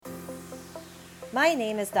My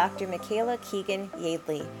name is Dr. Michaela Keegan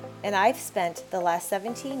Yadley, and I've spent the last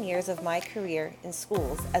 17 years of my career in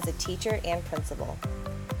schools as a teacher and principal.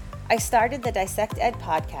 I started the Dissect Ed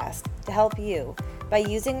podcast to help you by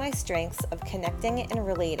using my strengths of connecting and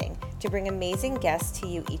relating to bring amazing guests to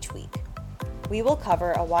you each week. We will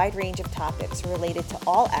cover a wide range of topics related to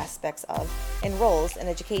all aspects of and roles in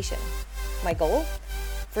education. My goal?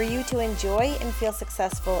 For you to enjoy and feel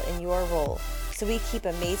successful in your role, so we keep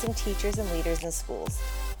amazing teachers and leaders in schools.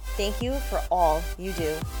 Thank you for all you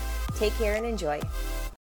do. Take care and enjoy.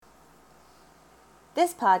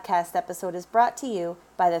 This podcast episode is brought to you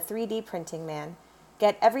by the 3D Printing Man.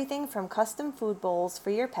 Get everything from custom food bowls for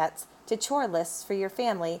your pets to chore lists for your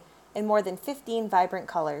family in more than 15 vibrant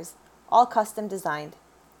colors, all custom designed.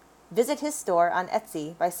 Visit his store on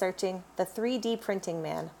Etsy by searching the 3D Printing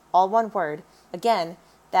Man, all one word. Again,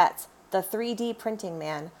 that's the 3D Printing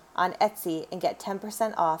Man on Etsy and get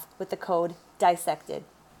 10% off with the code DISSECTED.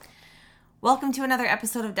 Welcome to another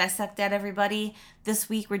episode of Dissect Ed, everybody. This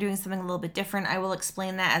week we're doing something a little bit different. I will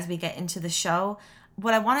explain that as we get into the show.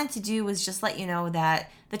 What I wanted to do was just let you know that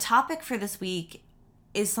the topic for this week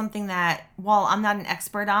is something that, while I'm not an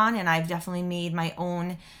expert on, and I've definitely made my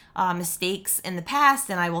own mistakes in the past,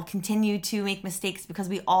 and I will continue to make mistakes because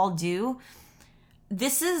we all do,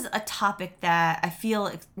 this is a topic that I feel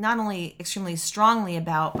not only extremely strongly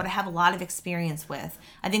about, but I have a lot of experience with.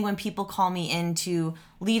 I think when people call me in to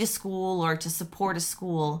lead a school or to support a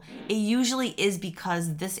school, it usually is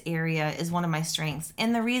because this area is one of my strengths.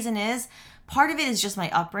 And the reason is, part of it is just my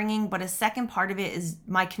upbringing, but a second part of it is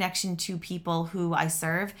my connection to people who I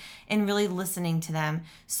serve and really listening to them.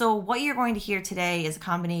 So what you're going to hear today is a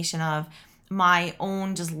combination of my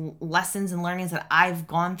own just lessons and learnings that I've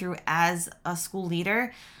gone through as a school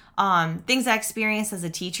leader, things I experienced as a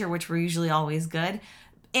teacher, which were usually always good,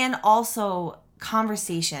 and also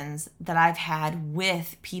conversations that I've had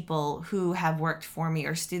with people who have worked for me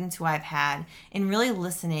or students who I've had, and really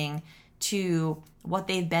listening to what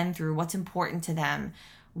they've been through, what's important to them,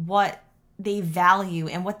 what they value,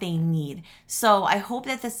 and what they need. So I hope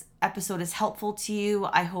that this episode is helpful to you.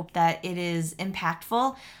 I hope that it is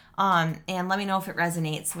impactful. And let me know if it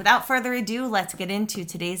resonates. Without further ado, let's get into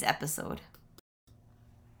today's episode.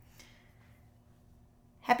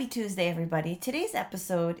 Happy Tuesday, everybody. Today's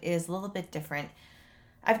episode is a little bit different.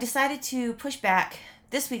 I've decided to push back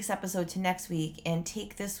this week's episode to next week and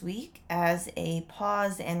take this week as a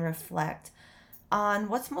pause and reflect on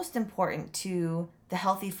what's most important to the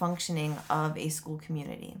healthy functioning of a school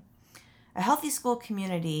community. A healthy school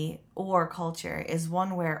community or culture is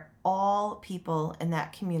one where all people in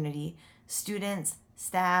that community, students,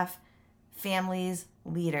 staff, families,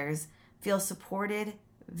 leaders, feel supported,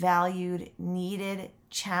 valued, needed,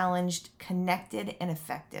 challenged, connected, and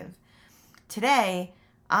effective. Today,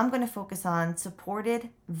 I'm going to focus on supported,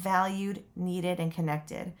 valued, needed, and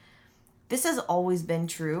connected. This has always been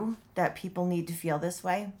true that people need to feel this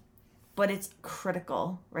way, but it's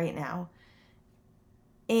critical right now.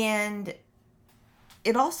 And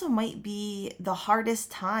it also might be the hardest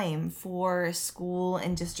time for school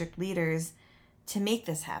and district leaders to make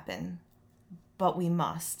this happen, but we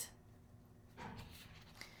must.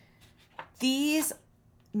 These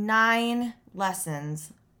 9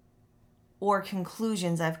 lessons or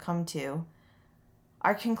conclusions I've come to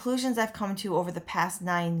are conclusions I've come to over the past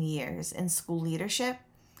 9 years in school leadership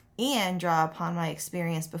and draw upon my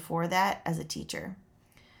experience before that as a teacher.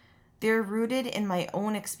 They're rooted in my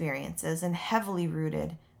own experiences and heavily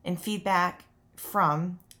rooted in feedback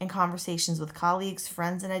from and conversations with colleagues,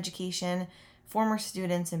 friends in education, former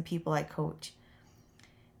students, and people I coach.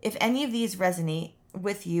 If any of these resonate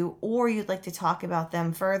with you or you'd like to talk about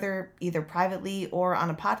them further, either privately or on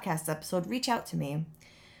a podcast episode, reach out to me.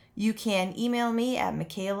 You can email me at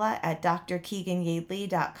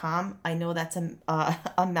michaela@drkeeganyadley.com. I know that's a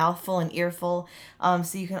mouthful, an earful.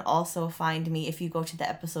 So you can also find me if you go to the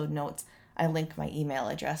episode notes. I link my email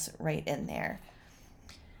address right in there.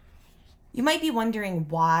 You might be wondering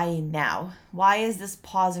why now? Why is this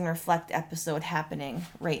pause and reflect episode happening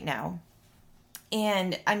right now?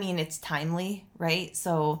 And I mean, it's timely, right?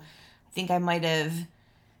 So I think I might have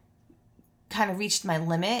kind of reached my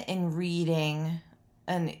limit in reading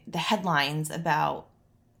and the headlines about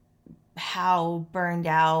how burned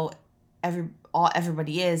out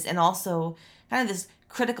everybody is, and also kind of this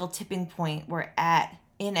critical tipping point we're at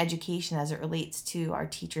in education as it relates to our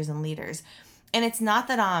teachers and leaders. And it's not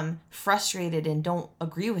that I'm frustrated and don't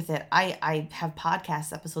agree with it. I have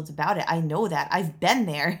podcast episodes about it. I know that. I've been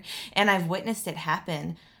there and I've witnessed it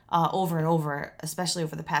happen over and over, especially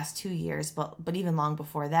over the past 2 years, but even long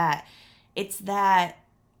before that. It's that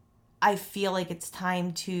I feel like it's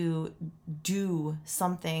time to do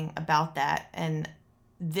something about that. And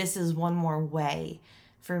this is one more way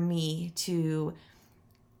for me to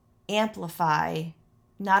amplify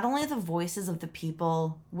not only the voices of the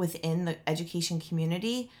people within the education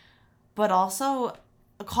community, but also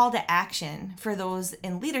a call to action for those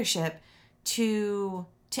in leadership to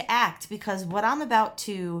act. Because what I'm about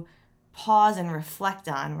to pause and reflect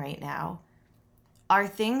on right now are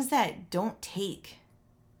things that don't take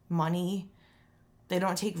money, they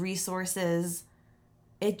don't take resources.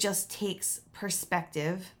 It just takes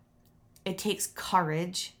perspective. It takes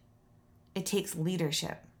courage. It takes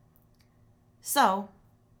leadership. So,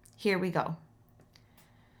 here we go.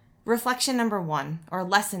 Reflection number 1, or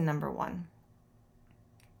lesson number 1.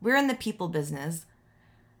 We're in the people business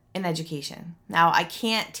in education. Now, I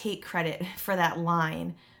can't take credit for that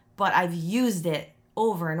line, but I've used it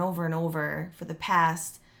over and over and over for the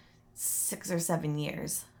past 6 or 7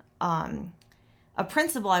 years. A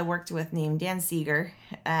principal I worked with named Dan Seeger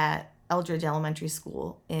at Eldridge Elementary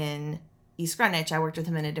School in East Greenwich. I worked with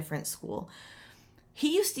him in a different school.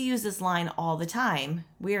 He used to use this line all the time.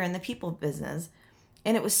 We are in the people business.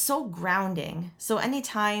 And it was so grounding. So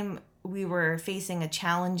anytime we were facing a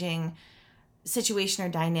challenging situation or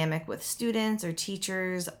dynamic with students or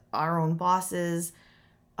teachers, our own bosses,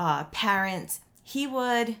 parents, he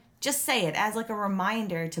would just say it as like a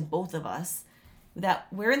reminder to both of us that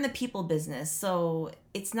we're in the people business. So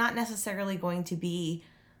it's not necessarily going to be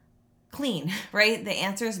clean, right? The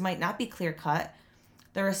answers might not be clear cut.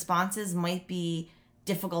 The responses might be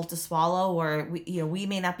difficult to swallow, or we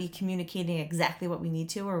may not be communicating exactly what we need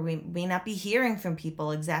to, or we may not be hearing from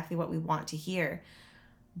people exactly what we want to hear.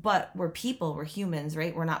 But we're people, we're humans,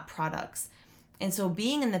 right? We're not products. And so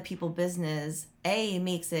being in the people business, A,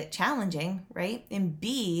 makes it challenging, right? And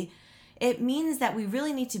B, it means that we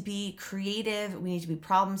really need to be creative. We need to be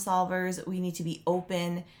problem solvers. We need to be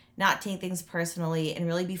open, not take things personally, and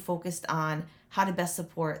really be focused on how to best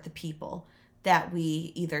support the people that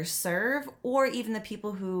we either serve or even the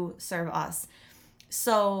people who serve us.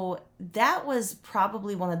 So that was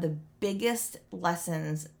probably one of the biggest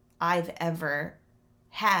lessons I've ever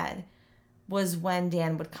had, was when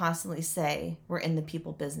Dan would constantly say, we're in the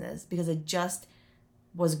people business, because it just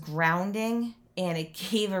was grounding and it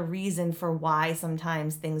gave a reason for why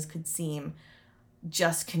sometimes things could seem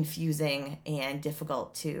just confusing and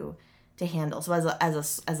difficult to handle. So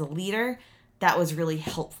as a leader, that was really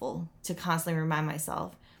helpful to constantly remind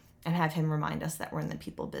myself and have him remind us that we're in the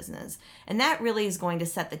people business. And that really is going to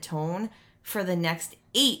set the tone for the next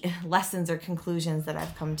 8 lessons or conclusions that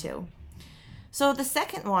I've come to. So the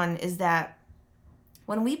second one is that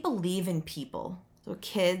when we believe in people, so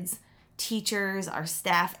kids, teachers, our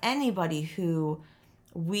staff, anybody who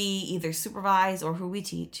we either supervise or who we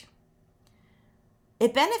teach,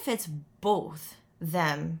 it benefits both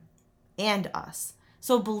them and us.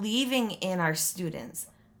 So believing in our students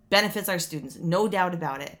benefits our students, no doubt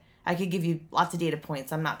about it. I could give you lots of data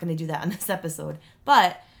points. I'm not going to do that on this episode.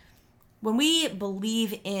 But when we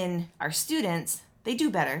believe in our students, they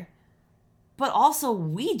do better. But also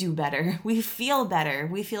we do better. We feel better.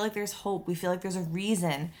 We feel like there's hope. We feel like there's a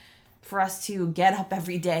reason for us to get up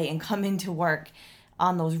every day and come into work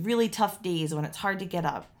on those really tough days when it's hard to get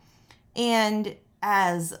up. And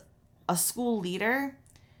as a school leader,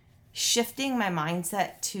 shifting my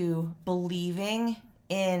mindset to believing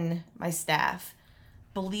in my staff,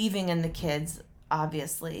 believing in the kids,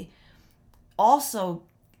 obviously, also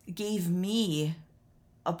gave me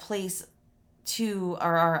a place to,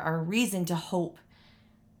 or a reason to hope,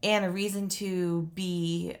 and a reason to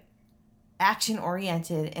be action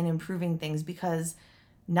oriented and improving things, because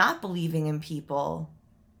not believing in people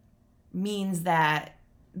means that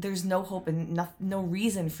there's no hope and no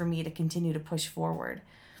reason for me to continue to push forward.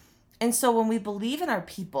 And so when we believe in our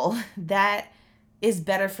people, that is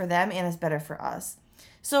better for them and is better for us.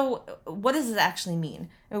 So what does this actually mean?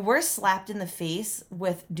 I mean, we're slapped in the face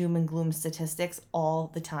with doom and gloom statistics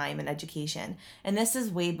all the time in education. And this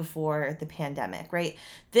is way before the pandemic, right?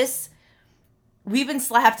 We've been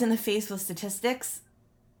slapped in the face with statistics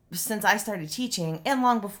since I started teaching, and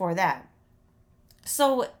long before that.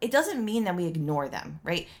 So it doesn't mean that we ignore them,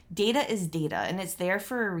 right? Data is data, and it's there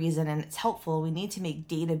for a reason, and it's helpful. We need to make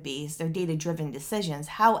data-based or data-driven decisions.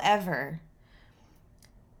 However,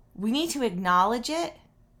 we need to acknowledge it,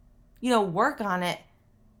 work on it,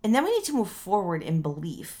 and then we need to move forward in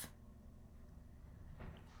belief.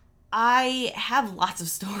 I have lots of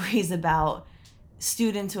stories about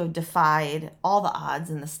students who have defied all the odds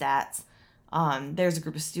and the stats. There's a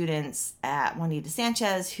group of students at Juanita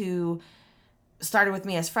Sanchez who started with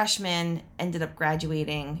me as freshmen, ended up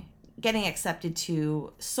graduating, getting accepted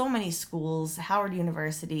to so many schools, Howard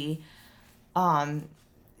University,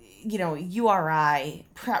 URI,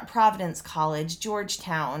 Providence College,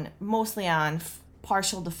 Georgetown, mostly on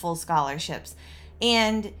partial to full scholarships.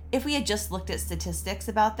 And if we had just looked at statistics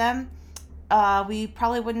about them, we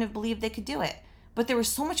probably wouldn't have believed they could do it. But there was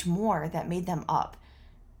so much more that made them up.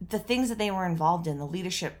 The things that they were involved in, the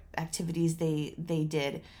leadership activities they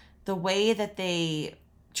did, the way that they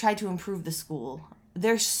tried to improve the school.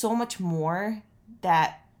 There's so much more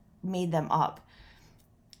that made them up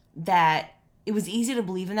that it was easy to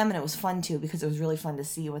believe in them, and it was fun too, because it was really fun to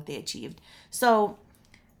see what they achieved. So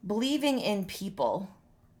believing in people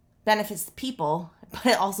benefits the people, but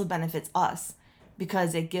it also benefits us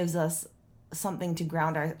because it gives us something to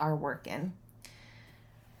ground our work in.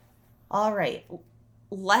 All right.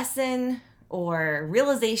 Lesson or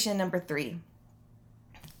realization number 3.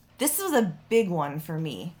 This was a big one for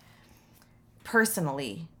me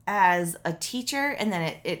personally as a teacher, and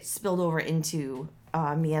then it spilled over into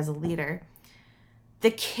me as a leader.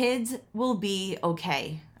 The kids will be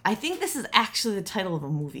okay. I think this is actually the title of a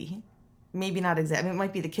movie. Maybe not exactly. It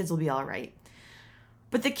might be The Kids Will Be All Right.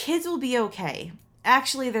 But the kids will be okay.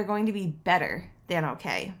 Actually, they're going to be better than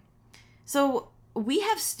okay. So we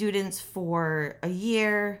have students for a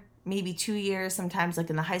year, maybe 2 years. Sometimes like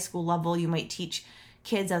in the high school level, you might teach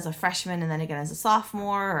kids as a freshman and then again as a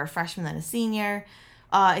sophomore, or a freshman then a senior.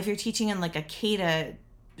 If you're teaching in like a K to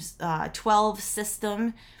 12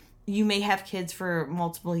 system, you may have kids for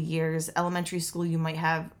multiple years. Elementary school, you might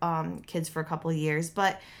have kids for a couple of years.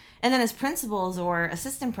 And then as principals or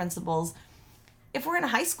assistant principals, if we're in a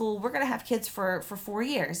high school, we're going to have kids for 4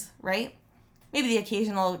 years, right? Maybe the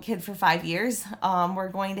occasional kid for 5 years. We're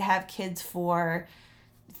going to have kids for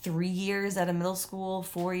 3 years at a middle school,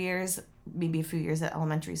 4 years, maybe a few years at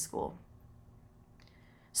elementary school.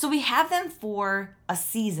 So we have them for a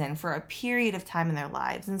season, for a period of time in their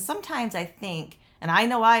lives. And sometimes I think, and I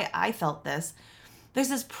know I felt this, there's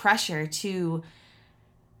this pressure to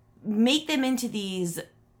make them into these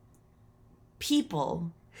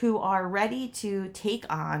people who are ready to take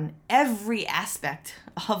on every aspect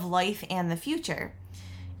of life and the future.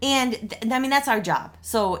 And that's our job.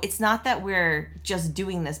 So it's not that we're just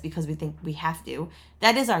doing this because we think we have to.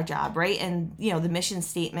 That is our job, right? And, the mission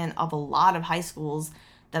statement of a lot of high schools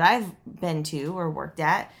that I've been to or worked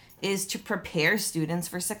at is to prepare students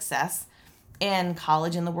for success in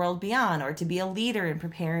college and the world beyond, or to be a leader in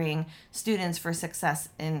preparing students for success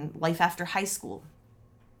in life after high school.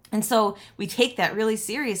 And so we take that really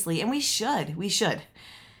seriously, and we should.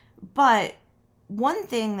 But one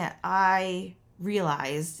thing that I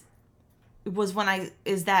realized is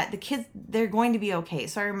that the kids, they're going to be okay.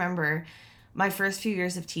 So I remember my first few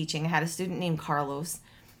years of teaching, I had a student named Carlos,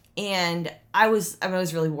 and I was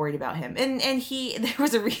really worried about him. And there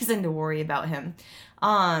was a reason to worry about him.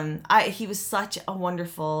 He was such a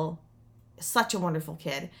wonderful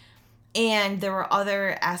kid. And there were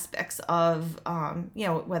other aspects of,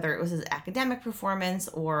 whether it was his academic performance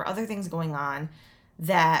or other things going on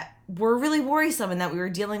that were really worrisome and that we were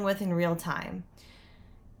dealing with in real time.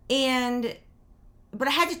 But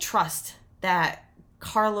I had to trust that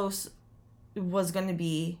Carlos was going to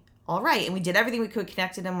be all right. And we did everything we could,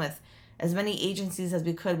 connected him with as many agencies as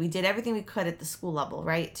we could. We did everything we could at the school level,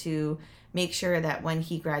 right, to make sure that when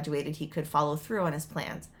he graduated, he could follow through on his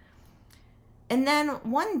plans. And then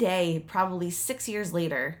one day, probably 6 years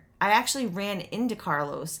later, I actually ran into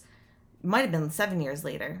Carlos, might have been 7 years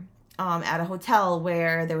later, at a hotel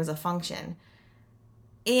where there was a function.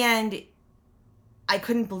 And I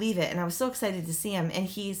couldn't believe it. And I was so excited to see him. And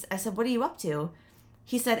I said, "What are you up to?"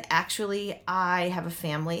 He said, "Actually, I have a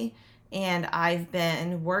family and I've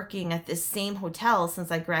been working at this same hotel since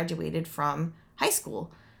I graduated from high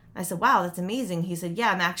school." I said, "Wow, that's amazing." He said,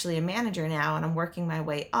 "Yeah, I'm actually a manager now and I'm working my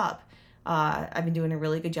way up. I've been doing a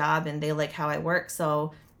really good job and they like how I work,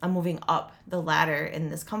 so I'm moving up the ladder in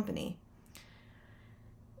this company."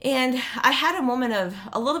 And I had a moment of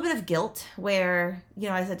a little bit of guilt where,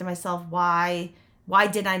 I said to myself, why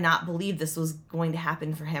did I not believe this was going to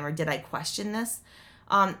happen for him, or did I question this?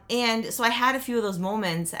 And so I had a few of those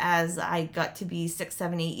moments as I got to be 6,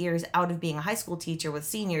 7, 8 years out of being a high school teacher with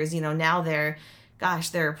seniors. Now they're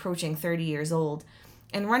approaching 30 years old.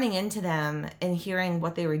 And running into them and hearing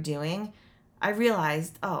what they were doing, I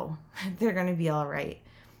realized, oh, they're going to be all right.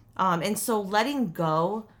 And so letting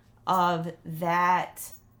go of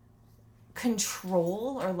that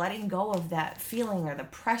control, or letting go of that feeling or the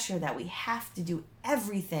pressure that we have to do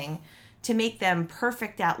everything to make them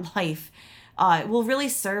perfect at life will really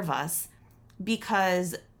serve us,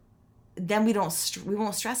 because then we won't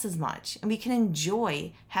stress as much, and we can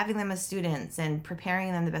enjoy having them as students and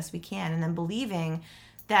preparing them the best we can, and then believing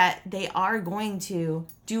that they are going to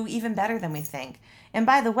do even better than we think. And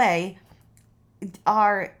by the way,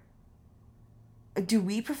 do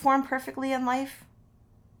we perform perfectly in life?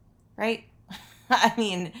 Right? I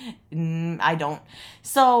mean, I don't.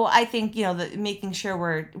 So I think, making sure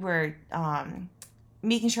we're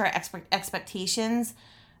making sure our expectations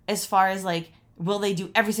as far as like, will they do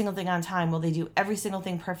every single thing on time? Will they do every single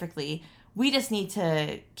thing perfectly? We just need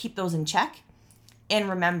to keep those in check and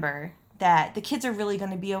remember that the kids are really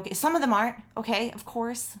going to be okay. Some of them aren't okay, of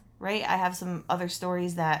course, right? I have some other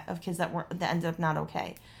stories of kids that ended up not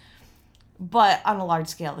okay. But on a large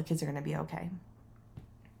scale, the kids are going to be okay.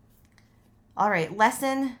 All right,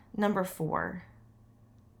 lesson number 4.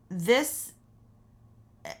 It's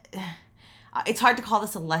hard to call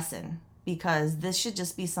this a lesson because this should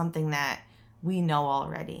just be something that we know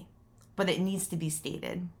already, but it needs to be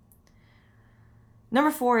stated.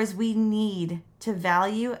 Number 4 is we need to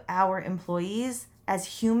value our employees as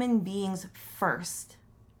human beings first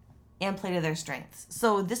and play to their strengths.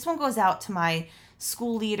 So this one goes out to my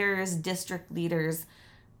school leaders, district leaders,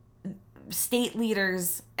 state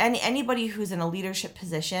leaders, and anybody who's in a leadership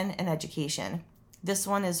position in education. This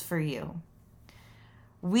one is for you.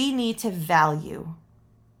 We need to value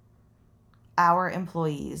our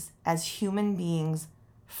employees as human beings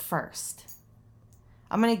first.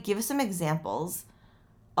 I'm going to give some examples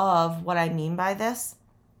of what I mean by this.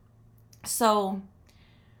 So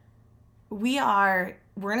we're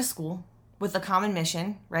in a school with a common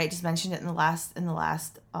mission, right? Just mentioned it in the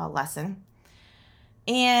last lesson.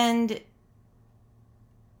 And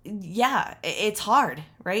yeah, it's hard,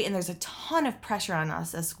 right? And there's a ton of pressure on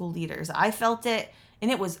us as school leaders. I felt it, and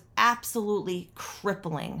it was absolutely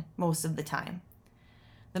crippling most of the time.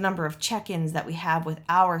 The number of check-ins that we have with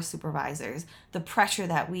our supervisors, the pressure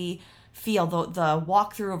that we feel, the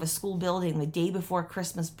walkthrough of a school building the day before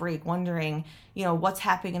Christmas break, wondering, what's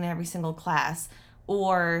happening in every single class,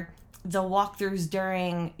 or the walkthroughs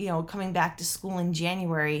during, coming back to school in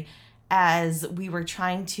January as we were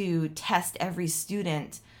trying to test every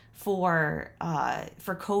student for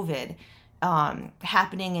COVID,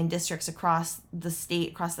 happening in districts across the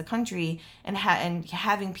state, across the country, and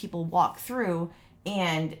having people walk through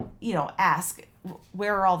and ask,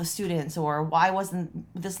 where are all the students, or why wasn't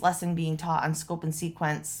this lesson being taught on scope and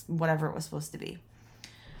sequence, whatever it was supposed to be.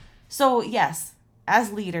 So yes,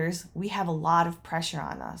 as leaders, we have a lot of pressure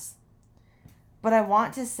on us. But I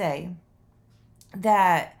want to say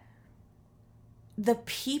that the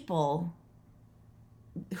people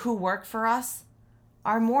who work for us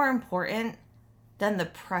are more important than the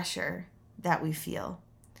pressure that we feel.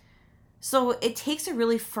 So it takes a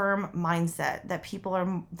really firm mindset that people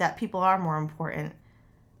are more important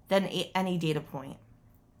than any data point.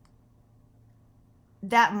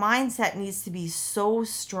 That mindset needs to be so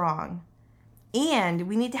strong, and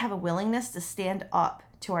we need to have a willingness to stand up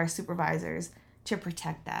to our supervisors to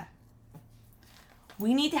protect that.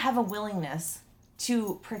 We need to have a willingness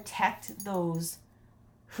to protect those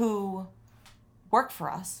who work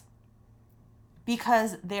for us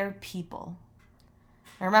because they're people.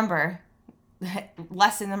 Now remember,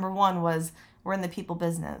 lesson number 1 was we're in the people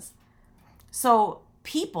business. So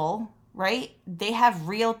people, right? They have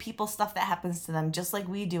real people stuff that happens to them just like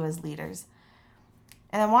we do as leaders.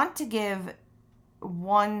 And I want to give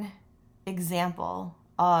one example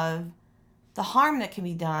of the harm that can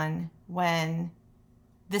be done when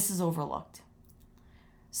this is overlooked.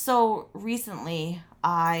 So recently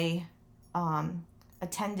I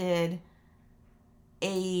attended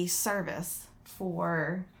a service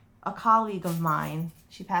for a colleague of mine.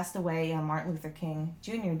 She passed away on Martin Luther King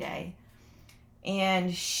Jr. Day.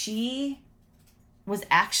 And she was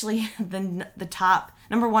actually the top,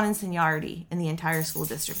 number 1 in seniority in the entire school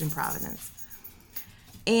district in Providence.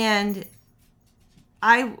 And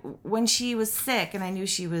when she was sick and I knew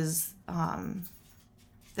she was,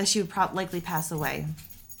 that she would likely pass away,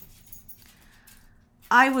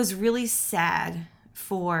 I was really sad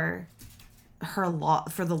for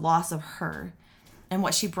the loss of her and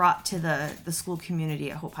what she brought to the school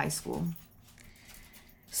community at Hope High School.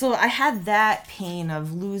 So I had that pain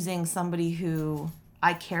of losing somebody who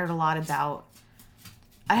I cared a lot about.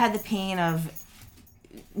 I had the pain of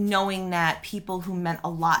knowing that people who meant a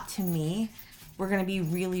lot to me were going to be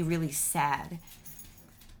really, really sad.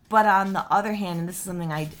 But on the other hand, and this is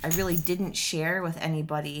something I really didn't share with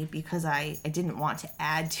anybody because I didn't want to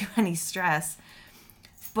add to any stress,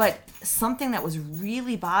 but something that was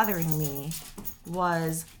really bothering me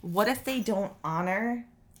was, what if they don't honor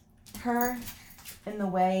her in the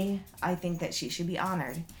way I think that she should be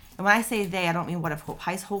honored? And when I say they, I don't mean what if Hope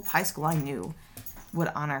High School I knew would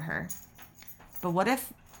honor her. But what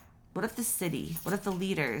if the city, what if the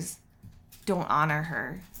leaders don't honor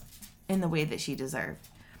her in the way that she deserved?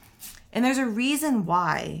 And there's a reason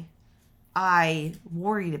why I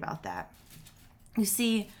worried about that. You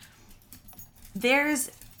see,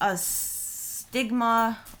 there's a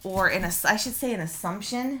stigma, or I should say an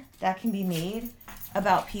assumption that can be made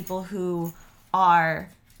about people who are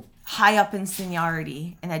high up in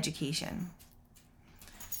seniority in education.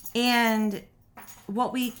 And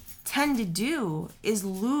what we tend to do is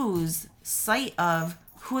lose sight of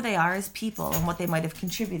who they are as people and what they might have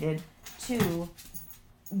contributed to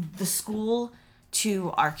the school,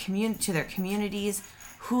 to our to their communities,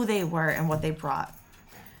 who they were and what they brought.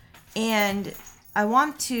 And I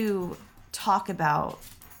want to talk about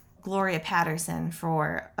Gloria Patterson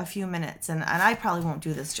for a few minutes, and I probably won't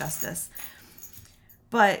do this justice.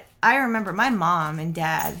 But I remember my mom and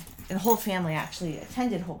dad and the whole family actually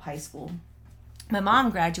attended Hope High School. My mom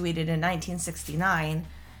graduated in 1969,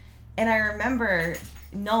 and I remember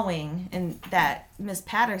knowing that Miss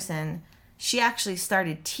Patterson, she actually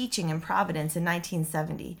started teaching in Providence in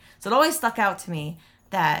 1970. So it always stuck out to me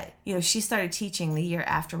that, she started teaching the year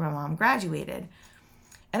after my mom graduated.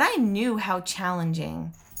 And I knew how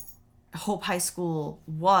challenging Hope High School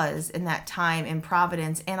was in that time in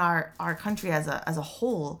Providence and our country as a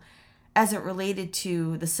whole, as it related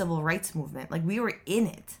to the civil rights movement. Like, we were in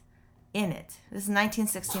it. This is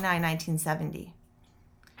 1969, 1970.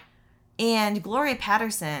 And Gloria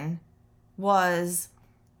Patterson was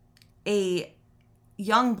a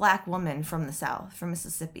young black woman from the South, from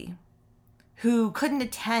Mississippi, who couldn't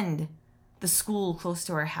attend the school close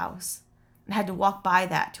to her house and had to walk by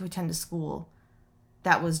that to attend a school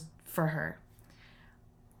that was for her.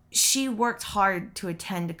 She worked hard to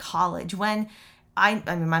attend college when I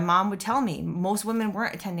mean, my mom would tell me most women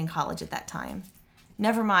weren't attending college at that time.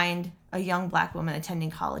 Never mind a young black woman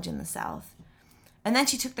attending college in the South. And then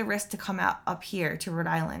she took the risk to come out up here to Rhode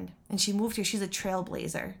Island, and she moved here. She's a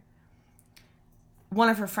trailblazer. One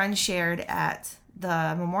of her friends shared at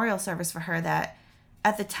the memorial service for her that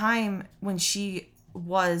at the time when she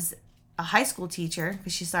was a high school teacher,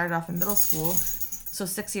 because she started off in middle school, so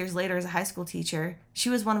 6 years later as a high school teacher, she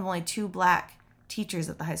was one of only 2 black teachers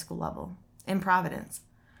at the high school level in Providence.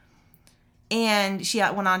 And she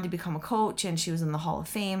went on to become a coach, and she was in the Hall of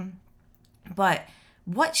Fame. But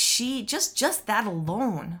what she, just that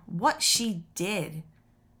alone, what she did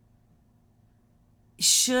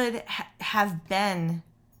should have been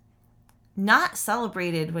not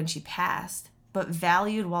celebrated when she passed, but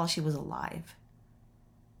valued while she was alive.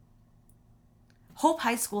 Hope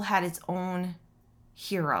High School had its own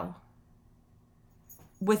hero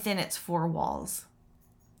within its 4 walls.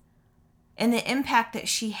 And the impact that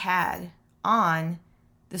she had on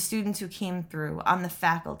the students who came through, on the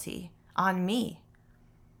faculty, on me.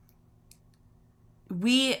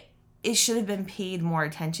 It should have been paid more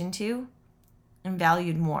attention to and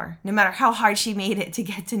valued more. No matter how hard she made it to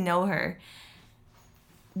get to know her,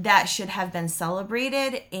 that should have been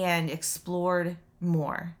celebrated and explored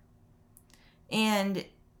more. And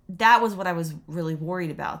that was what I was really worried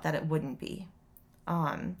about, that it wouldn't be.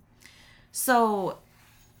 So,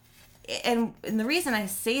 and the reason I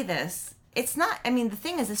say this, it's not, I mean, the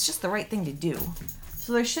thing is, it's just the right thing to do.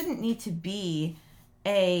 So there shouldn't need to be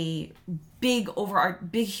a big,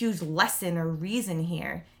 huge lesson or reason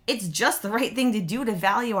here. It's just the right thing to do to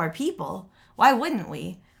value our people. Why wouldn't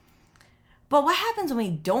we? But what happens when we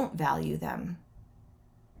don't value them?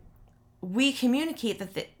 We communicate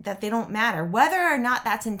that they don't matter, whether or not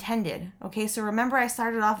that's intended. Okay, so remember I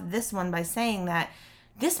started off this one by saying that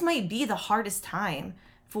this might be the hardest time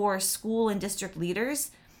for school and district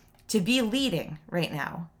leaders to be leading right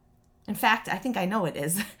now. In fact, I think I know it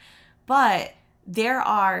is. But there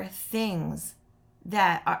are things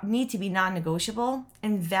that need to be non-negotiable,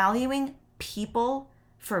 and valuing people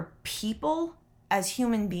for people as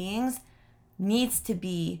human beings needs to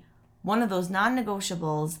be one of those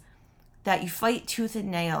non-negotiables that you fight tooth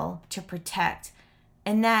and nail to protect,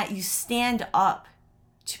 and that you stand up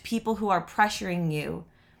to people who are pressuring you,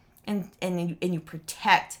 and you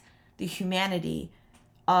protect the humanity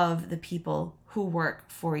of the people who work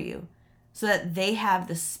for you, so that they have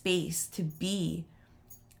the space to be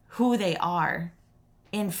who they are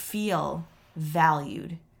and feel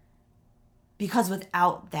valued. Because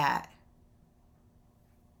without that,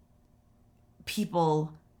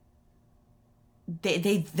 people,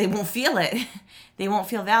 they won't feel it. They won't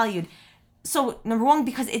feel valued. So number 1,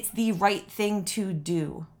 because it's the right thing to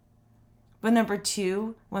do. But number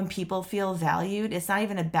 2, when people feel valued, it's not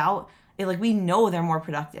even about it. Like, we know they're more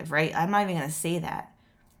productive, right? I'm not even going to say that.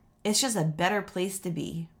 it's just a better place to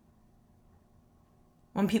be.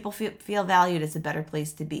 When people feel valued, it's a better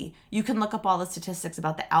place to be. You can look up all the statistics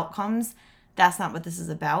about the outcomes. That's not what this is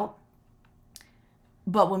about.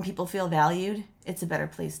 But when people feel valued, it's a better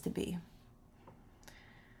place to be.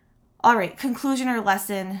 All right, conclusion or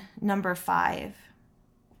lesson number 5.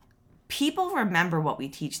 People remember what we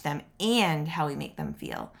teach them and how we make them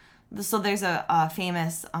feel. So there's a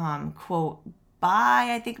famous quote by,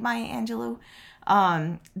 I think, Maya Angelou,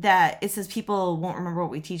 that it says people won't remember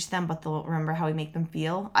what we teach them, but they'll remember how we make them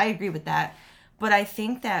feel. I agree with that. But I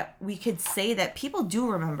think that we could say that people do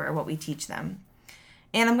remember what we teach them.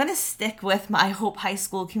 And I'm going to stick with my Hope High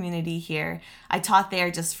School community here. I taught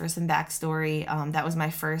there, just for some backstory. That was my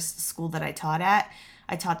first school that I taught at.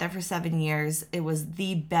 I taught there for 7 years. It was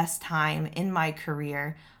the best time in my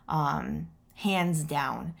career, hands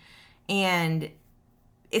down. And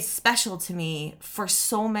it's special to me for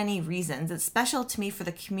so many reasons. It's special to me for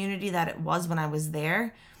the community that it was when I was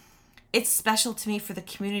there. It's special to me for the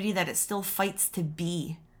community that it still fights to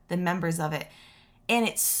be, the members of it. And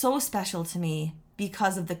it's so special to me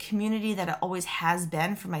because of the community that it always has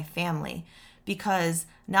been for my family. Because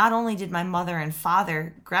not only did my mother and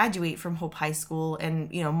father graduate from Hope High School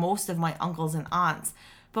and, most of my uncles and aunts,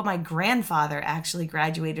 but my grandfather actually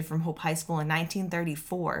graduated from Hope High School in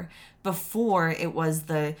 1934, before it was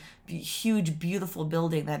the huge, beautiful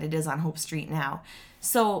building that it is on Hope Street now.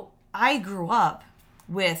 So I grew up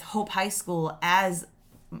with Hope High School as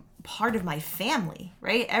part of my family,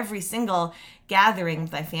 right? Every single gathering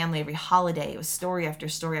with my family, every holiday, it was story after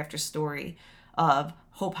story after story of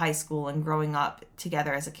Hope High School and growing up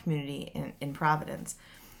together as a community in Providence.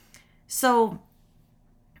 So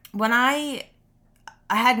when I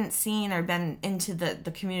hadn't seen or been into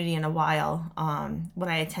the community in a while, when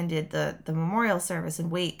I attended the memorial service in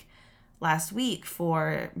Wake last week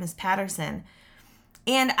for Miss Patterson.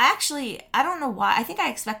 And I don't know why. I think I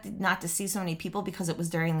expected not to see so many people because it was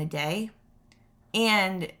during the day.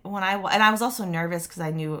 And I was also nervous because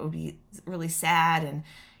I knew it would be really sad, and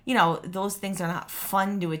those things are not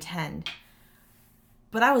fun to attend.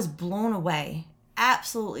 But I was blown away,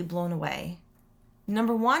 absolutely blown away.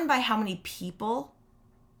 Number one, by how many people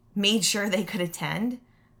made sure they could attend.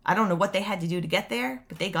 I don't know what they had to do to get there,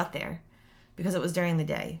 but they got there because it was during the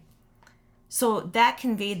day. So that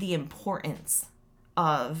conveyed the importance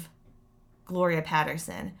of Gloria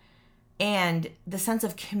Patterson, and the sense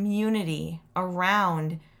of community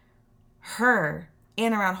around her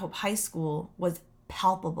and around Hope High School was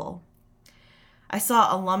palpable. I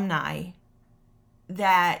saw alumni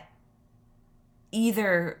that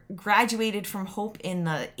either graduated from Hope in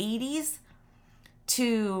the 80s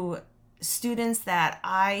to students that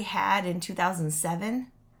I had in 2007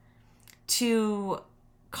 to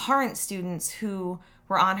current students who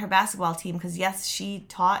were on her basketball team, because yes, she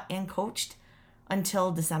taught and coached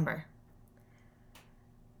until December.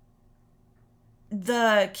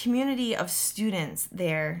 The community of students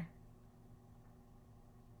there,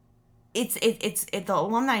 it's the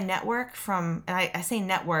alumni network from, and I say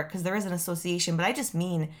network because there is an association, but I just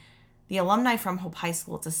mean the alumni from Hope High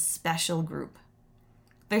School. It's a special group.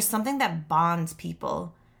 There's something that bonds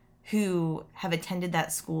people who have attended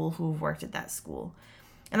that school, who've worked at that school.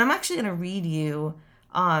 And I'm actually going to read you,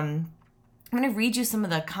 I'm going to read you some of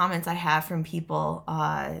the comments I have from people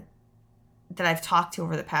that I've talked to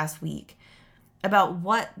over the past week about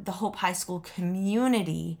what the Hope High School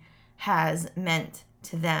community has meant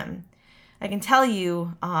to them. I can tell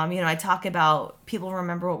you, I talk about people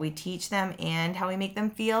remember what we teach them and how we make them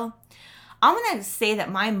feel. I'm going to say that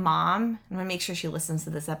my mom, I'm going to make sure she listens to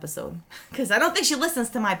this episode because I don't think she listens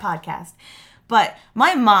to my podcast. But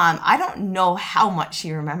my mom, I don't know how much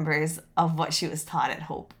she remembers of what she was taught at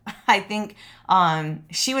Hope. I think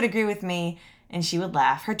she would agree with me and she would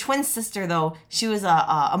laugh. Her twin sister, though, she was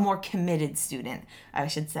a more committed student, I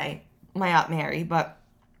should say, my Aunt Mary. But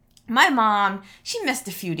my mom, she missed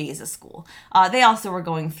a few days of school. They also were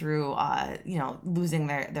going through, losing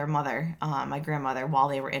their mother, my grandmother, while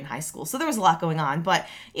they were in high school. So there was a lot going on. But,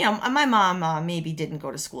 my mom maybe didn't go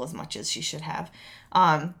to school as much as she should have.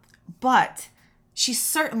 But she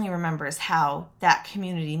certainly remembers how that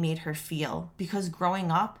community made her feel, because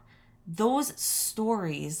growing up, those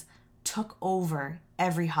stories took over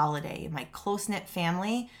every holiday. My close-knit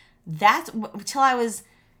family, till I was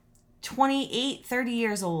 28, 30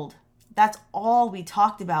 years old, that's all we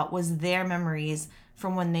talked about was their memories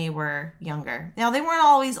from when they were younger. Now, they weren't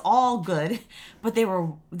always all good, but they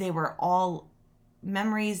were all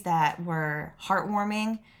memories that were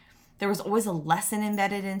heartwarming. There was always a lesson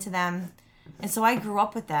embedded into them. And so I grew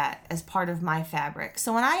up with that as part of my fabric.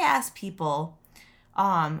 So when I ask people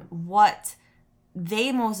what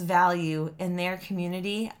they most value in their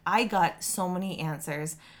community, I got so many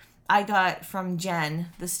answers. I got from Jen,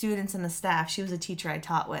 the students and the staff. She was a teacher I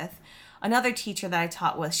taught with. Another teacher that I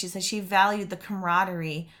taught with, she said she valued the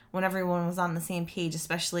camaraderie when everyone was on the same page,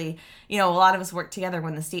 especially, a lot of us worked together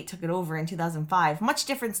when the state took it over in 2005. Much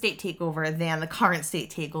different state takeover than the current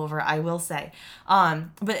state takeover, I will say.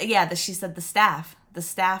 But yeah, she said the staff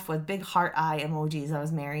with big heart eye emojis. That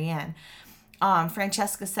was Marianne.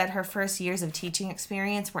 Francesca said her first years of teaching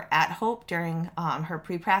experience were at Hope during her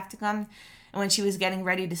pre-practicum. And when she was getting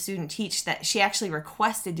ready to student teach, that she actually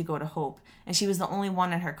requested to go to Hope. And she was the only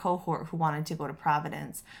one in her cohort who wanted to go to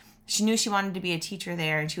Providence. She knew she wanted to be a teacher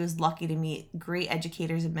there, and she was lucky to meet great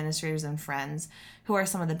educators, administrators, and friends who are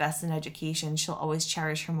some of the best in education. She'll always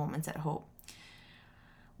cherish her moments at Hope.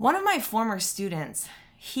 One of my former students,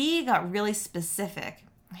 he got really specific.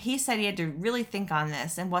 He said he had to really think on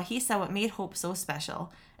this, and what made Hope so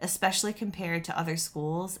special, especially compared to other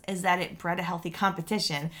schools, is that it bred a healthy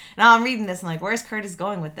competition. Now I'm reading this and like, where's Curtis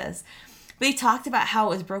going with this? But he talked about how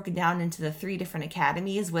it was broken down into the 3 different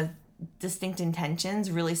academies with distinct intentions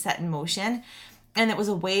really set in motion. And it was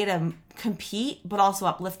a way to compete, but also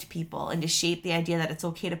uplift people and to shape the idea that it's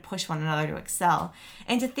okay to push one another to excel.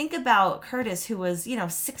 And to think about Curtis, who was,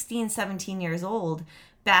 16, 17 years old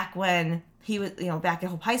back when he was, back at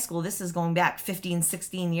Hope High School. This is going back 15,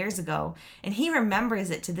 16 years ago. And he remembers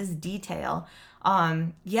it to this detail. I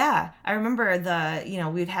remember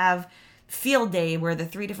we'd have field day where the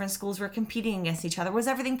 3 different schools were competing against each other. Was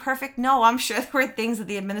everything perfect? No, I'm sure there were things that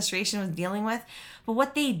the administration was dealing with. But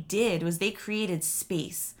what they did was they created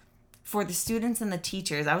space for the students and the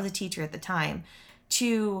teachers. I was a teacher at the time,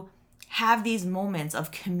 to have these moments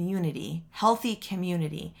of community, healthy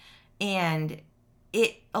community. And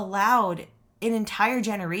it allowed an entire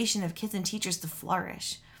generation of kids and teachers to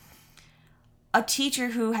flourish. A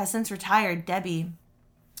teacher who has since retired, Debbie,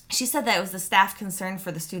 she said that it was the staff concern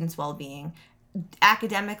for the students' well-being,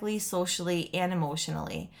 academically, socially, and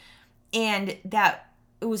emotionally. And that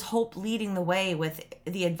it was Hope leading the way with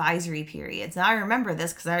the advisory periods. Now I remember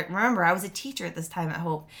this because I was a teacher at this time at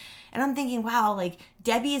Hope. And I'm thinking, wow, like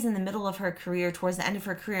Debbie is in the middle of her career, towards the end of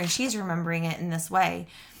her career, and she's remembering it in this way.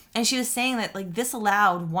 And she was saying that like this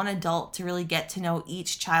allowed one adult to really get to know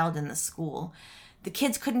each child in the school. The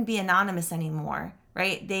kids couldn't be anonymous anymore,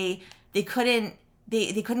 right? They couldn't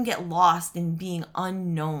get lost in being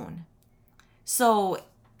unknown. So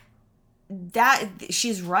that,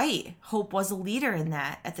 she's right. Hope was a leader in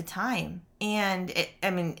that at the time. And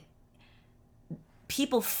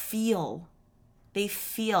people feel,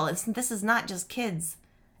 this is not just kids,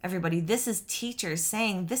 everybody. This is teachers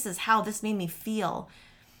saying, this is how this made me feel.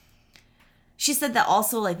 She said that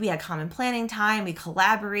also, like, we had common planning time, we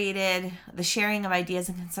collaborated, the sharing of ideas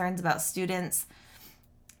and concerns about students.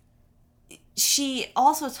 She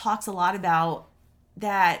also talks a lot about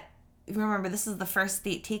that. Remember, this is the first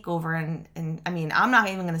state takeover, and I'm not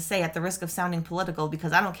even going to say, at the risk of sounding political,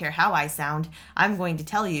 because I don't care how I sound, I'm going to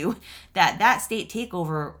tell you that state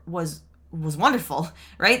takeover was wonderful,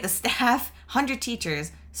 right? The staff, 100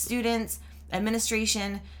 teachers, students,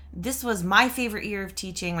 administration. This was my favorite year of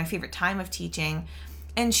teaching, my favorite time of teaching.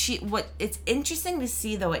 And it's interesting to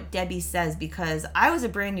see, though, what Debbie says, because I was a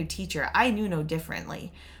brand new teacher. I knew no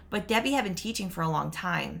differently. But Debbie had been teaching for a long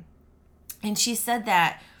time. And she said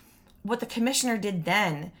that what the commissioner did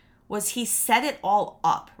then was he set it all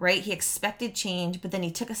up, right? He expected change, but then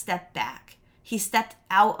he took a step back. He stepped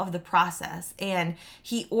out of the process, and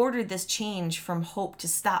he ordered this change from Hope to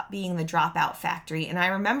stop being the dropout factory. And I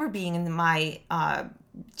remember being in my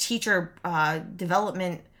teacher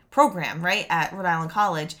development program, right, at Rhode Island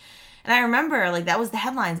College. And I remember, like, that was the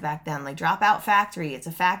headlines back then, like, dropout factory. It's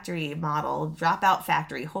a factory model, dropout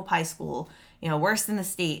factory, Hope High School, worse than the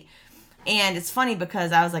state. And it's funny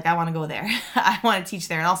because I was like, I want to go there. I want to teach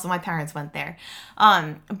there. And also my parents went there.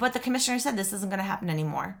 But the commissioner said this isn't going to happen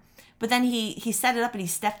anymore. But then he set it up and he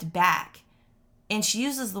stepped back. And she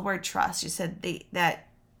uses the word trust. She said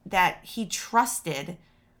that he trusted,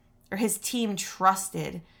 or his team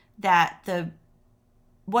trusted, that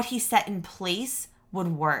what he set in place would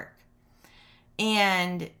work.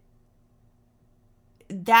 And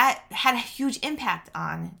that had a huge impact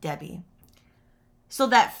on Debbie. So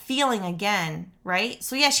that feeling again, right?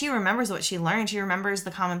 So yeah, she remembers what she learned. She remembers the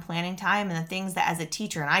common planning time and the things that, as a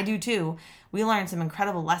teacher, and I do too, we learned some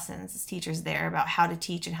incredible lessons as teachers there about how to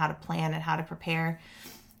teach and how to plan and how to prepare.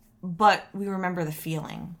 But we remember the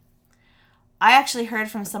feeling. I actually heard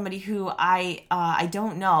from somebody who I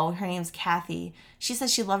don't know. Her name's Kathy. She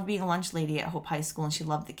says she loved being a lunch lady at Hope High School and she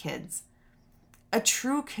loved the kids. A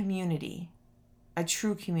true community a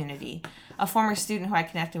true community. A former student who I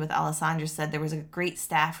connected with, Alessandra, said there was a great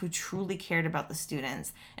staff who truly cared about the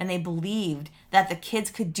students, and they believed that the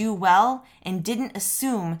kids could do well and didn't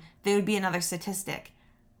assume they would be another statistic.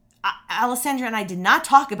 Alessandra and I did not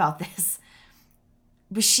talk about this,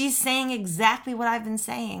 but she's saying exactly what I've been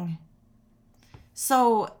saying.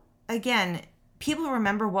 So again, people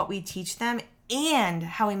remember what we teach them and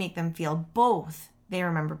how we make them feel. Both. They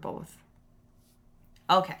remember both.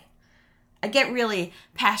 Okay. I get really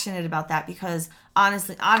passionate about that because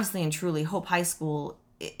honestly and truly, Hope High School,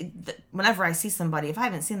 whenever I see somebody, if I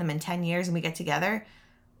haven't seen them in 10 years and we get together,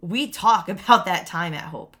 we talk about that time at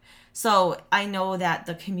Hope. So I know that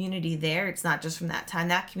the community there, it's not just from that time.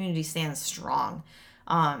 That community stands strong.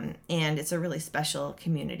 And it's a really special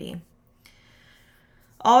community.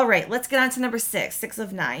 All right, let's get on to number 6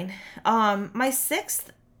 of 9. My 6th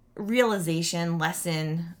realization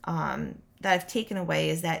lesson that I've taken away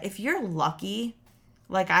is that if you're lucky,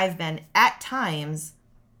 like I've been, at times,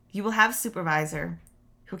 you will have a supervisor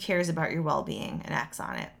who cares about your well-being and acts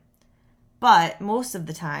on it. But most of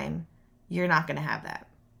the time, you're not going to have that.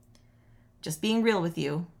 Just being real with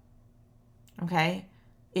you, okay?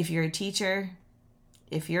 If you're a teacher,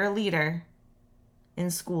 if you're a leader in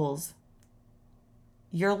schools,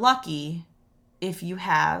 you're lucky if you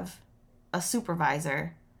have a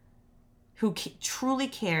supervisor who truly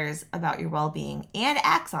cares about your well-being and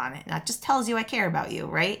acts on it. Not just tells you I care about you,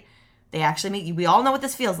 right? They actually make you, we all know what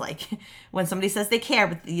this feels like. When somebody says they care,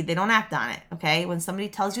 but they don't act on it, okay? When somebody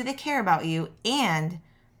tells you they care about you and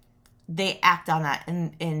they act on that,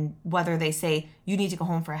 and whether they say, you need to go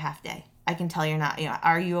home for a half day. I can tell you're not,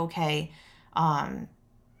 are you okay?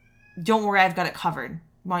 Don't worry, I've got it covered.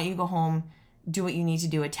 Why don't you go home, do what you need to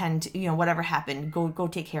do, attend to, whatever happened, go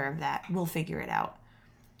take care of that. We'll figure it out.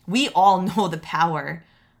 We all know the power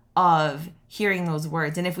of hearing those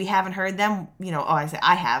words. And if we haven't heard them,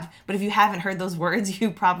 I have. But if you haven't heard those words, you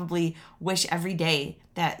probably wish every day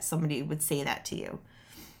that somebody would say that to you.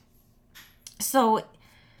 So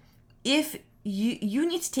if you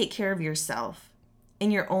need to take care of yourself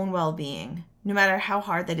and your own well-being, no matter how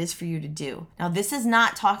hard that is for you to do. Now, this is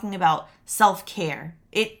not talking about self-care.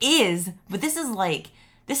 It is, but this is like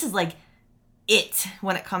it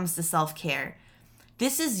when it comes to self-care.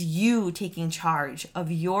 This is you taking charge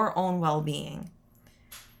of your own well-being.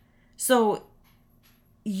 So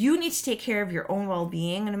you need to take care of your own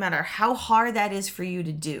well-being, no matter how hard that is for you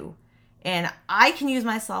to do. And I can use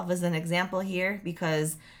myself as an example here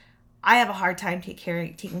because I have a hard time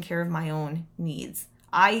taking care of my own needs.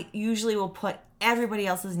 I usually will put everybody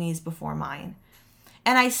else's needs before mine.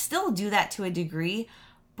 And I still do that to a degree,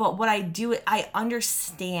 but what I do, I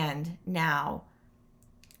understand now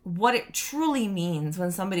what it truly means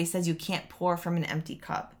when somebody says you can't pour from an empty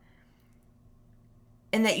cup.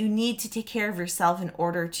 And that you need to take care of yourself in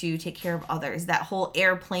order to take care of others. That whole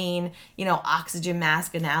airplane, oxygen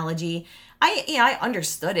mask analogy. I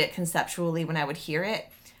understood it conceptually when I would hear it,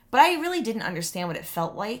 but I really didn't understand what it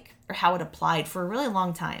felt like or how it applied for a really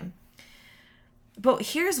long time. But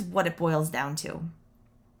here's what it boils down to.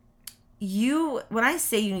 When I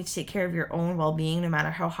say you need to take care of your own well-being, no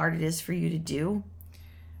matter how hard it is for you to do,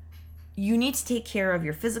 you need to take care of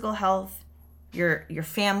your physical health, your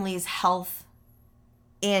family's health,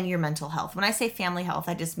 and your mental health. When I say family health,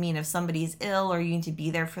 I just mean if somebody's ill or you need to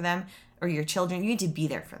be there for them, or your children, you need to be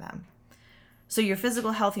there for them. So your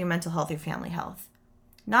physical health, your mental health, your family health.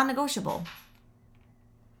 Non-negotiable.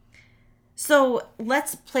 So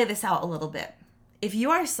let's play this out a little bit. If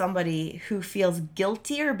you are somebody who feels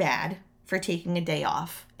guilty or bad for taking a day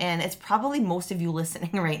off, and it's probably most of you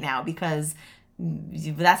listening right now because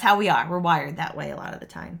that's how we are. We're wired that way a lot of the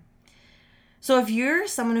time. So if you're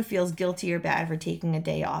someone who feels guilty or bad for taking a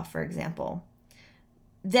day off, for example,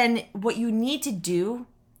 then what you need to do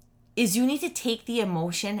is you need to take the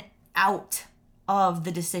emotion out of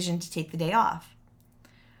the decision to take the day off.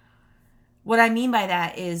 What I mean by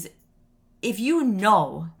that is if you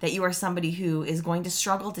know that you are somebody who is going to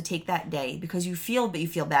struggle to take that day because you feel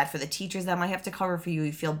bad for the teachers that might have to cover for you,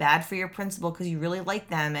 you feel bad for your principal because you really like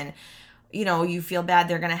them, and you feel bad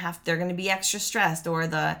they're going to be extra stressed, or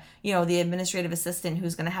the administrative assistant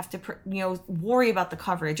who's going to have to worry about the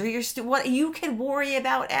coverage, or you could worry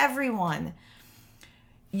about everyone.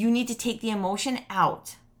 You need to take the emotion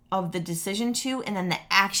out of the decision to, and then the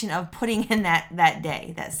action of putting in that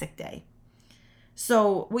day, that sick day.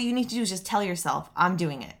 So what you need to do is just tell yourself, I'm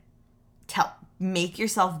doing it. Make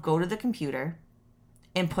yourself go to the computer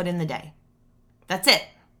and put in the day. That's it.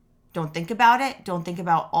 Don't think about it. Don't think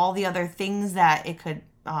about all the other things that it could,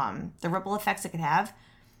 the ripple effects it could have.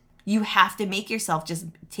 You have to make yourself, just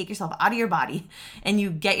take yourself out of your body and you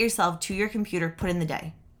get yourself to your computer, put in the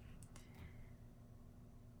day.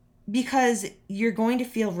 Because you're going to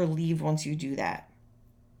feel relieved once you do that.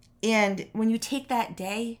 And when you take that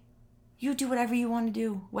day, you do whatever you want to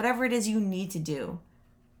do, whatever it is you need to do.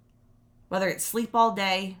 Whether it's sleep all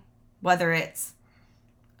day, whether it's,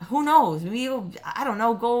 who knows, maybe, I don't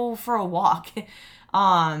know, go for a walk.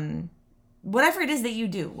 Whatever it is that you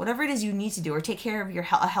do, whatever it is you need to do, or take care of your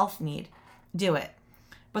a health need, do it.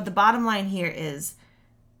 But the bottom line here is,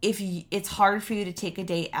 if it's hard for you to take a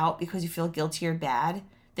day out because you feel guilty or bad,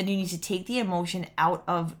 then you need to take the emotion out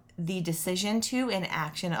of the decision to an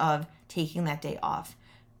action of taking that day off.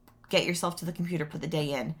 Get yourself to the computer, put the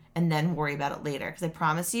day in, and then worry about it later. Because I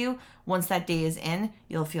promise you, once that day is in,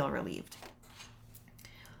 you'll feel relieved.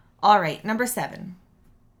 All right, number 7.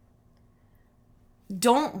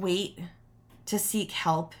 Don't wait to seek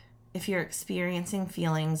help if you're experiencing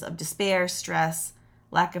feelings of despair, stress,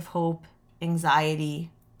 lack of hope, anxiety,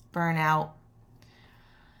 burnout.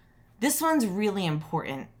 This one's really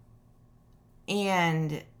important.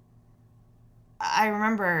 And I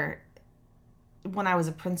remember when I was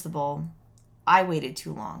a principal, I waited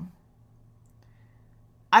too long.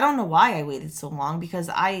 I don't know why I waited so long, because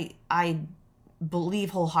I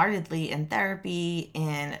believe wholeheartedly in therapy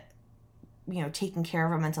and, taking care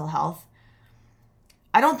of our mental health.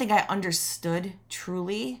 I don't think I understood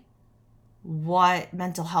truly what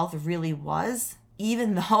mental health really was.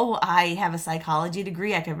 Even though I have a psychology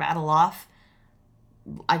degree, I could rattle off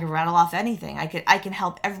anything. I can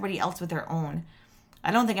help everybody else with their own.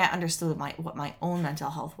 I don't think I understood what my own mental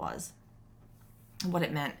health was, what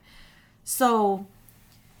it meant. So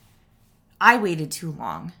I waited too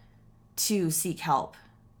long to seek help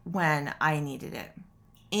when I needed it.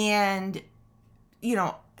 And,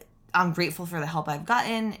 I'm grateful for the help I've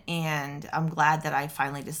gotten, and I'm glad that I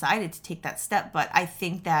finally decided to take that step. But I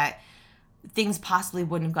think that things possibly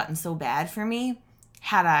wouldn't have gotten so bad for me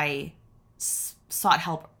had I sought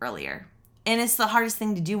help earlier. And it's the hardest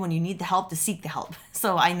thing to do when you need the help, to seek the help.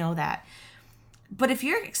 So I know that. But if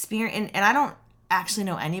you're experiencing, and I don't actually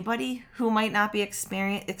know anybody who might not be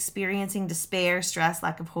experiencing despair, stress,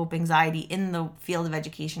 lack of hope, anxiety in the field of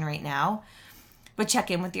education right now, but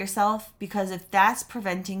check in with yourself, because if that's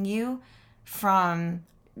preventing you from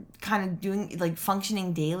kind of doing, like,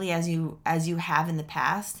 functioning daily as you have in the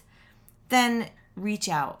past, then reach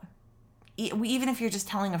out. Even if you're just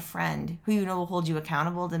telling a friend who will hold you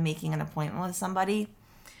accountable to making an appointment with somebody,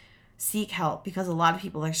 seek help, because a lot of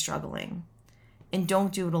people are struggling. And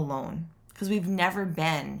don't do it alone, because we've never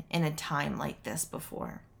been in a time like this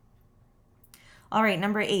before. All right,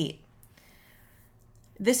 number 8.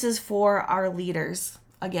 This is for our leaders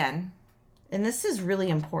again, and this is really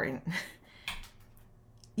important.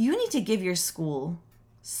 You need to give your school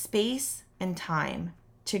space and time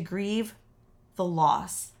to grieve the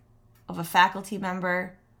loss of a faculty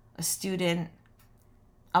member, a student,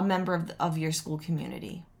 a member of your school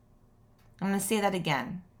community. I'm going to say that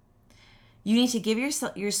again. You need to give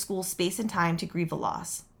your school space and time to grieve a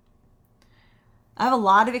loss. I have a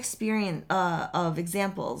lot of experience of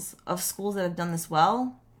examples of schools that have done this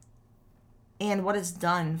well and what it's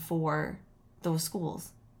done for those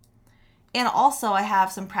schools. And also I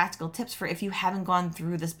have some practical tips for if you haven't gone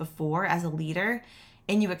through this before as a leader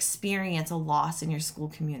and you experience a loss in your school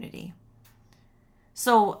community.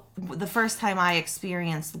 So the first time I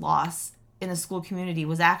experienced loss in a school community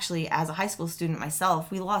was actually as a high school student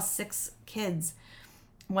myself. We lost 6 kids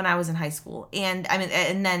when I was in high school. And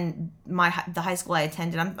then the high school I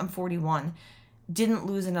attended, I'm 41, didn't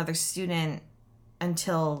lose another student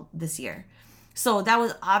until this year. So that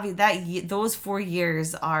was obvious. Those 4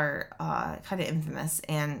 years are kind of infamous,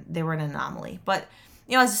 and they were an anomaly. But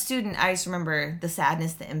as a student, I just remember the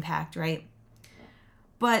sadness, the impact, right?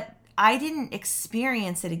 But I didn't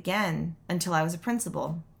experience it again until I was a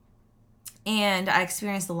principal. And I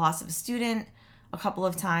experienced the loss of a student a couple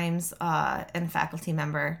of times, and a faculty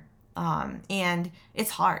member. And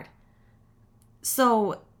it's hard.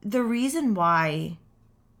 So the reason why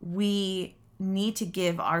we need to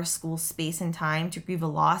give our school space and time to grieve a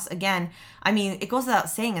loss, again, it goes without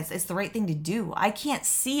saying, it's the right thing to do. I can't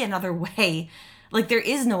see another way. Like, there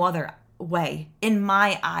is no other way in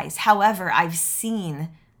my eyes. However, I've seen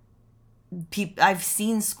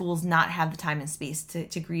schools not have the time and space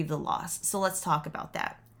to grieve the loss. So let's talk about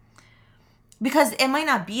that. Because it might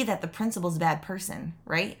not be that the principal's a bad person,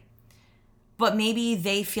 right? But maybe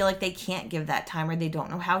they feel like they can't give that time, or they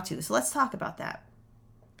don't know how to. So let's talk about that.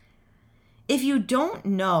 If you don't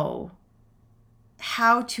know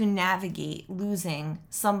how to navigate losing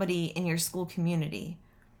somebody in your school community,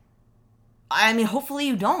 I mean, hopefully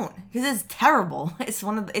you don't, because it's terrible.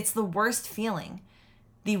 It's the worst feeling.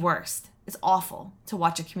 The worst. It's awful to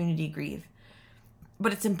watch a community grieve.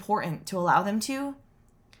 But it's important to allow them to.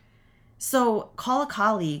 So call a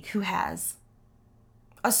colleague who has.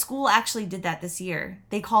 A school actually did that this year.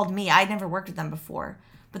 They called me. I'd never worked with them before.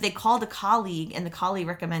 But they called a colleague, and the colleague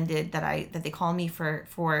recommended that they call me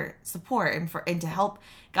for support and to help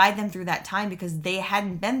guide them through that time, because they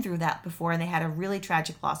hadn't been through that before, and they had a really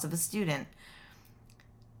tragic loss of a student.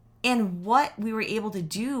 And what we were able to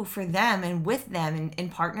do for them and with them in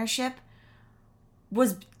partnership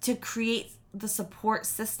was to create the support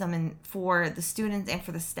system and for the students and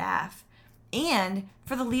for the staff and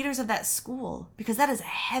for the leaders of that school, because that is a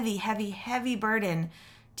heavy, heavy, heavy burden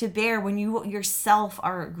to bear when you yourself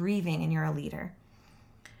are grieving and you're a leader.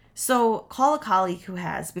 So call a colleague who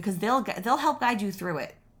has, because they'll help guide you through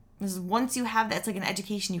it. This is, once you have that, it's like an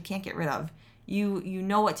education you can't get rid of. You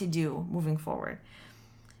know what to do moving forward.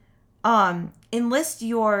 Enlist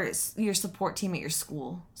your support team at your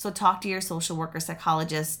school. So talk to your social worker,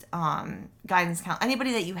 psychologist, guidance counselor,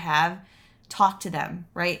 anybody that you have, talk to them,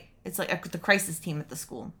 right? It's like the crisis team at the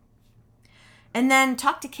school. And then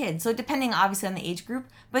talk to kids. So depending obviously on the age group,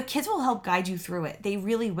 but kids will help guide you through it. They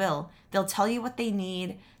really will. They'll tell you what they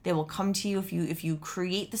need. They will come to you. If you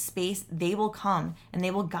create the space, they will come and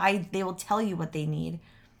they will tell you what they need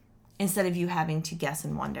instead of you having to guess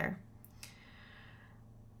and wonder.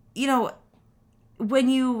 You know, when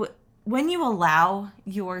you allow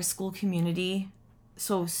your school community,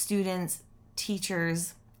 so students,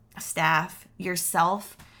 teachers, staff,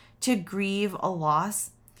 yourself, to grieve a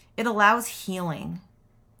loss, it allows healing,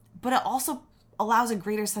 but it also allows a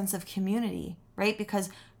greater sense of community, right?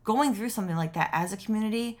 Because going through something like that as a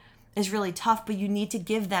community is really tough, but you need to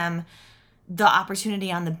give them the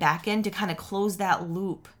opportunity on the back end to kind of close that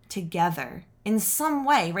loop together in some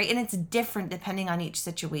way, right? And it's different depending on each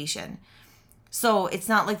situation. So it's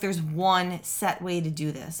not like there's one set way to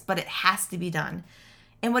do this, but it has to be done.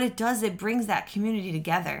 And what it does, it brings that community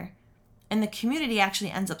together, and the community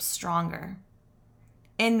actually ends up stronger.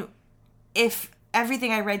 And if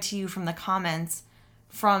everything I read to you from the comments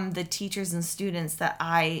from the teachers and students that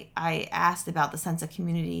I asked about the sense of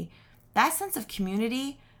community, that sense of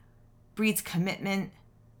community breeds commitment,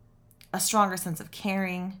 a stronger sense of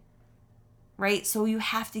caring, right? So you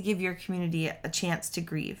have to give your community a chance to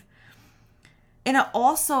grieve. And it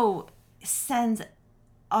also sends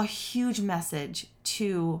a huge message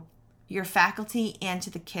to your faculty and to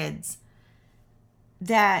the kids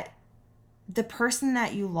that the person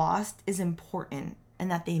that you lost is important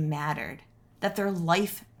and that they mattered, that their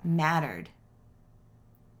life mattered.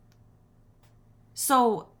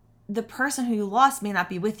 So the person who you lost may not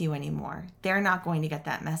be with you anymore. They're not going to get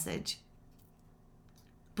that message.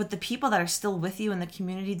 But the people that are still with you in the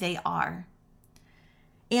community, they are.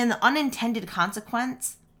 And the unintended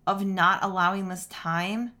consequence of not allowing this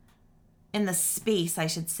time in the space, I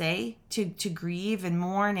should say, to grieve and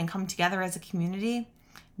mourn and come together as a community,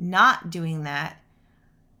 not doing that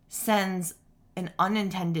sends an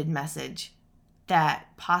unintended message that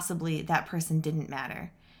possibly that person didn't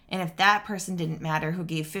matter. And if that person didn't matter who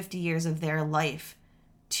gave 50 years of their life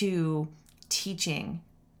to teaching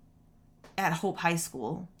at Hope High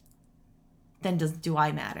School, then do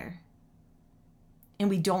I matter? And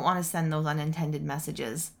we don't want to send those unintended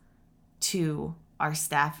messages to our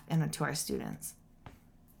staff and to our students.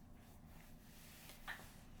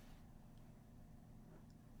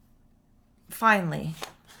 Finally,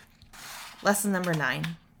 lesson number 9.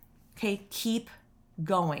 Okay, keep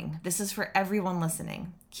going. This is for everyone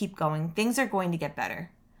listening. Keep going. Things are going to get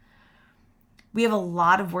better. We have a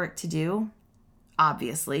lot of work to do,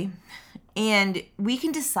 obviously, and we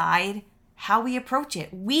can decide how we approach it.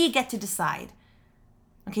 We get to decide.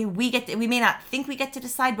 Okay, we may not think we get to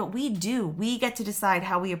decide, but we do. We get to decide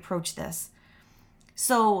how we approach this.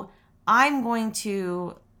 So I'm going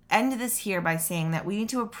to end this here by saying that we need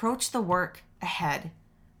to approach the work ahead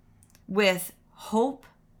with hope,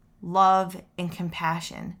 love, and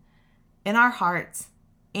compassion in our hearts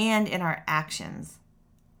and in our actions.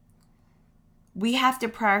 We have to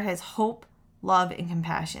prioritize hope, love, and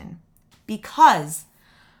compassion, because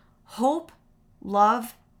hope,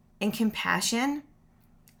 love, and compassion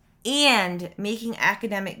and making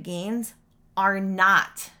academic gains are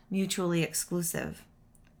not mutually exclusive.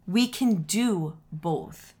 We can do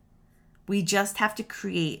both. We just have to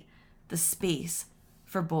create the space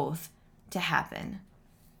for both to happen.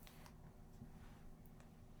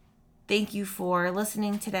 Thank you for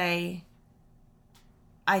listening today.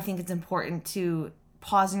 I think it's important to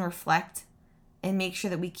pause and reflect and make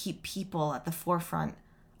sure that we keep people at the forefront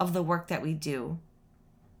of the work that we do.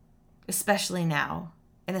 especially now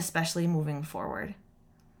and especially moving forward.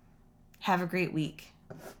 Have a great week.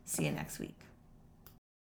 See you next week.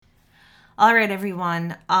 All right,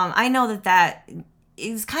 everyone. I know that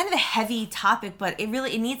is kind of a heavy topic, but it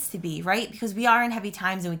needs to be, right? Because we are in heavy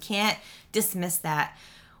times and we can't dismiss that.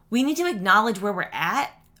 We need to acknowledge where we're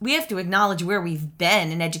at. We have to acknowledge where we've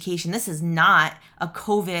been in education. This is not a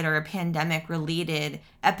COVID or a pandemic related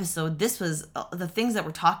episode. This was the things that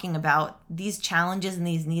we're talking about. These challenges and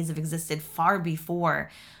these needs have existed far before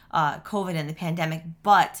COVID and the pandemic,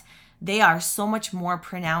 but they are so much more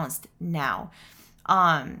pronounced now.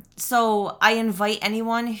 So I invite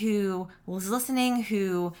anyone who was listening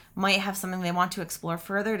who might have something they want to explore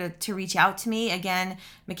further to reach out to me. Again,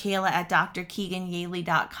 Michaela at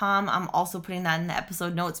drkeeganyaley.com. I'm also putting that in the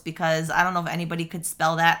episode notes because I don't know if anybody could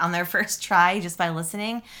spell that on their first try just by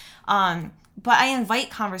listening. But I invite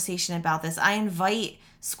conversation about this. I invite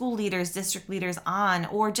school leaders, district leaders on,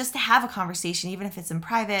 or just to have a conversation, even if it's in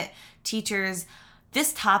private, teachers.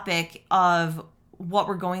 This topic of what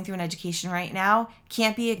we're going through in education right now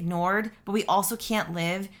can't be ignored, but we also can't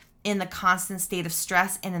live in the constant state of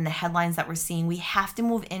stress and in the headlines that we're seeing. We have to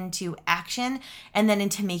move into action and then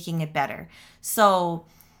into making it better. So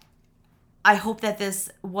I hope that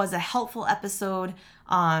this was a helpful episode.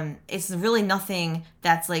 It's really nothing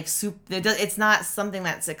that's like it's not something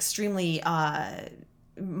that's extremely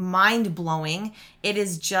mind-blowing. It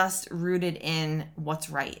is just rooted in what's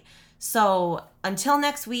right. So until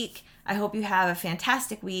next week, I hope you have a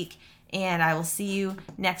fantastic week, and I will see you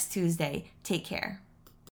next Tuesday. Take care.